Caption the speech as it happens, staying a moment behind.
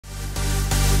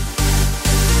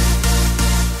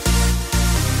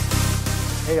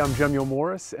Hey, I'm Jemuel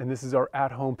Morris, and this is our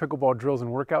at-home pickleball drills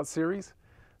and workout series.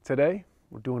 Today,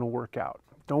 we're doing a workout.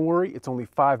 Don't worry, it's only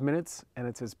 5 minutes, and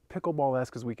it's as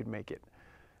pickleball-esque as we can make it.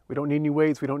 We don't need any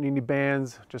weights, we don't need any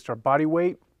bands, just our body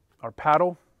weight, our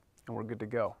paddle, and we're good to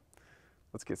go.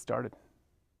 Let's get started.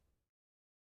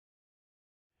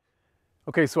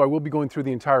 Okay, so I will be going through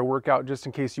the entire workout just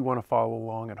in case you want to follow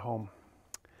along at home.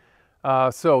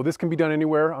 So this can be done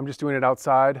anywhere. I'm just doing it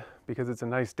outside because it's a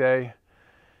nice day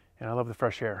and I love the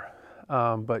fresh air.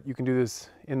 But you can do this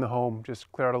in the home,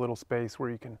 just clear out a little space where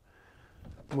you can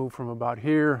move from about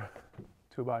here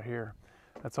to about here.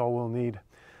 That's all we'll need.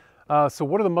 So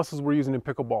what are the muscles we're using in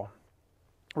pickleball?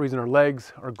 We're using our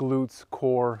legs, our glutes,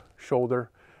 core,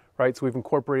 shoulder, right? So we've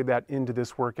incorporated that into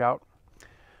this workout.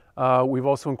 We've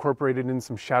also incorporated in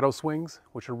some shadow swings,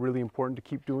 which are really important to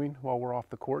keep doing while we're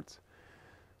off the courts.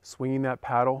 Swinging that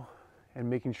paddle and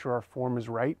making sure our form is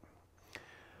right.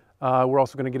 We're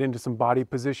also going to get into some body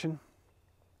position,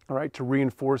 all right, to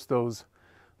reinforce those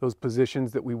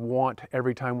positions that we want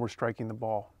every time we're striking the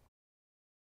ball.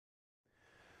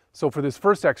 So for this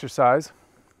first exercise,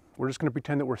 we're just going to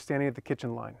pretend that we're standing at the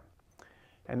kitchen line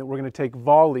and that we're going to take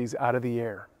volleys out of the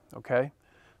air, okay?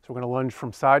 So we're going to lunge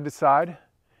from side to side.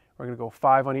 We're going to go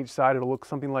 5 on each side. It'll look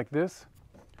something like this.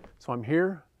 So I'm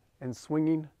here and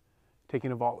swinging,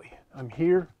 taking a volley. I'm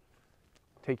here,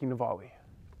 taking a volley.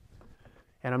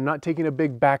 And I'm not taking a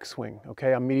big backswing,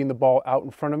 okay? I'm meeting the ball out in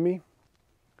front of me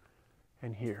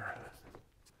and here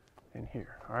and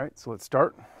here. All right, so let's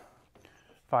start.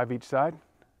 5 each side.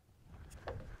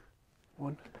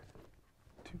 1,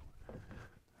 2,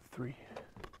 3,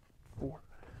 4,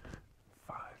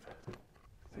 5,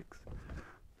 6,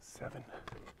 7,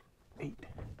 8,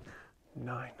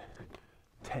 9,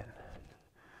 10.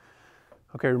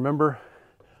 Okay, remember,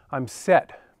 I'm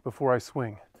set before I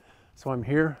swing. So I'm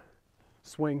here,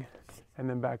 swing, and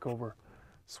then back over,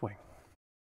 swing.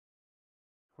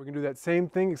 We're gonna do that same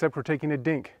thing except we're taking a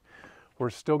dink.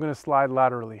 We're still gonna slide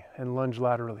laterally and lunge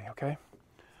laterally, okay?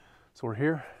 So we're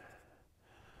here,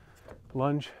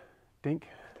 lunge, dink,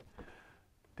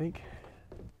 dink,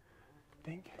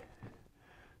 dink,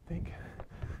 dink.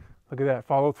 Look at that,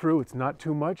 follow through, it's not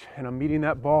too much, and I'm meeting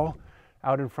that ball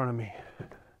out in front of me.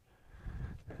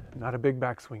 Not a big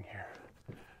backswing here.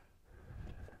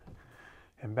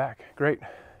 And back, great.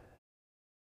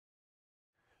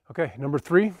 Okay, number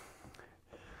 3.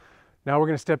 Now we're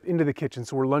gonna step into the kitchen,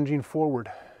 so we're lunging forward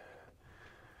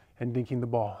and dinking the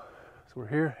ball. So we're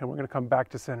here, and we're gonna come back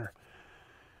to center.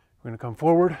 We're gonna come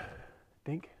forward,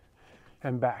 dink,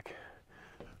 and back.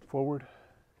 Forward,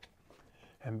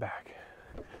 and back.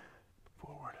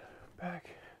 Forward,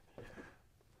 back.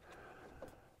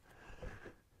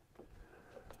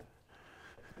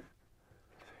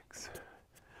 6,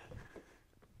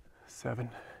 7,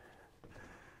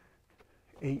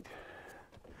 8,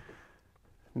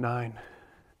 9,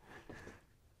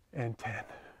 and 10.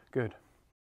 Good.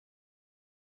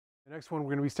 The next one, we're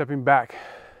going to be stepping back.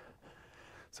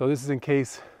 So this is in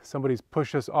case somebody's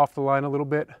pushed us off the line a little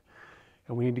bit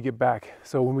and we need to get back.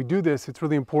 So when we do this, it's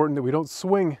really important that we don't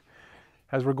swing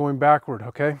as we're going backward,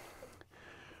 okay?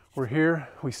 We're here,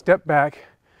 we step back,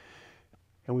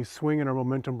 and we swing and our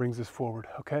momentum brings us forward,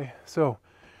 okay? So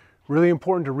really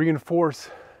important to reinforce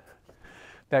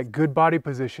that good body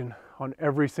position on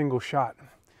every single shot. All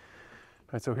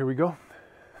right, so here we go.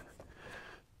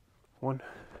 1,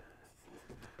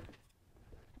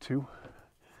 2,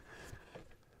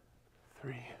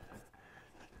 3,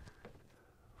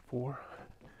 4.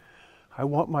 I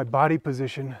want my body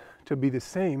position to be the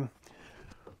same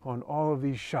on all of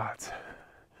these shots.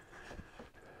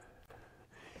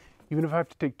 Even if I have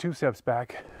to take 2 steps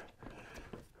back,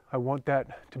 I want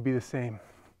that to be the same.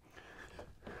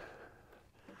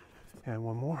 And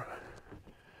 1 more.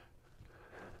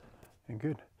 And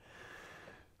good.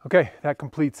 Okay, that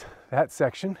completes that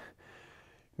section.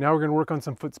 Now we're going to work on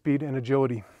some foot speed and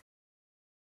agility.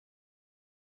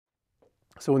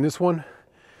 So in this one,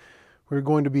 we're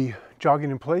going to be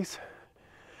jogging in place,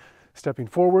 stepping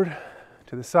forward,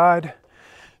 to the side,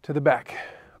 to the back,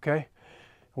 okay?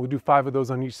 We'll do 5 of those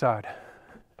on each side.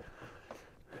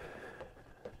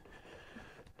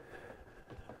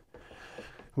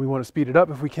 We want to speed it up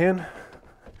if we can.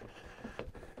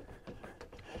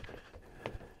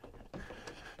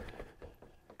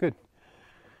 Good.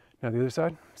 Now the other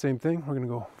side, same thing. We're going to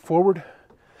go forward,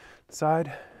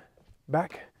 side,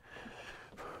 back.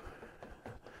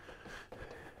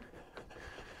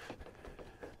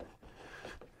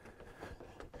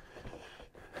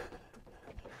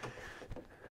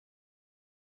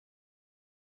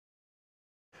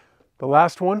 The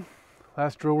last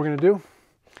drill we're going to do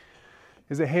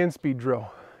is a hand speed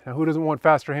drill. Now, who doesn't want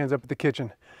faster hands up at the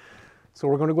kitchen? So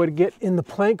we're going to go ahead and get in the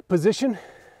plank position,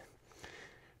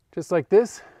 just like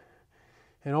this.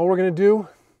 And all we're going to do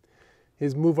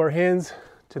is move our hands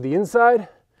to the inside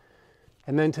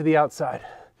and then to the outside.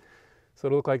 So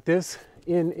it'll look like this: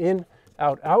 in,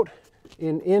 out, out,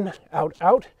 in, out,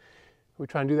 out. We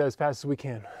try and do that as fast as we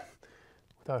can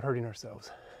without hurting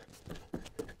ourselves.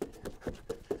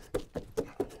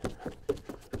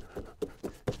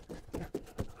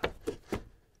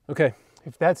 Okay,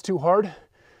 if that's too hard,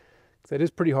 because that is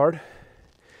pretty hard,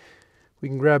 we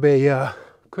can grab a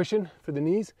cushion for the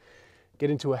knees, get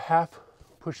into a half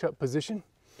push-up position,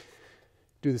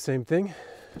 do the same thing.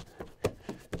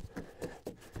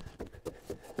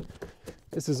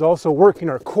 This is also working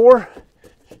our core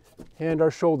and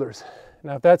our shoulders.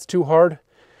 Now, if that's too hard,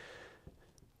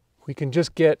 we can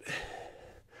just get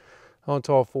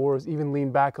onto all fours, even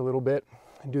lean back a little bit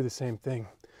and do the same thing.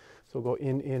 So go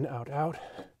in, out, out.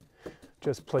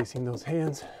 Just placing those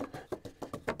hands.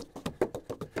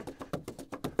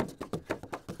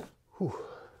 Whew.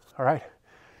 All right,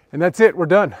 and that's it, we're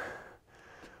done.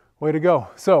 Way to go.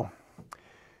 So,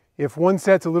 if one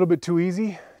set's a little bit too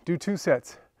easy, do 2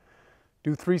 sets,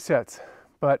 do 3 sets.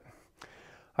 But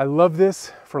I love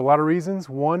this for a lot of reasons.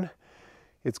 One,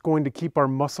 it's going to keep our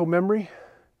muscle memory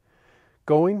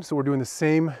going, so we're doing the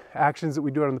same actions that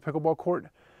we do out on the pickleball court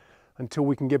until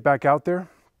we can get back out there.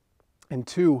 And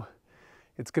 2,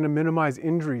 it's going to minimize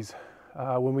injuries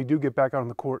when we do get back out on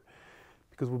the court,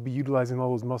 because we'll be utilizing all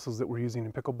those muscles that we're using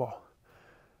in pickleball.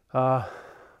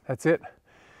 That's it.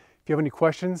 If you have any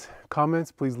questions,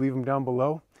 comments, please leave them down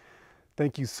below.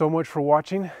 Thank you so much for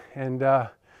watching, and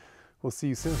we'll see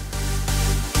you soon.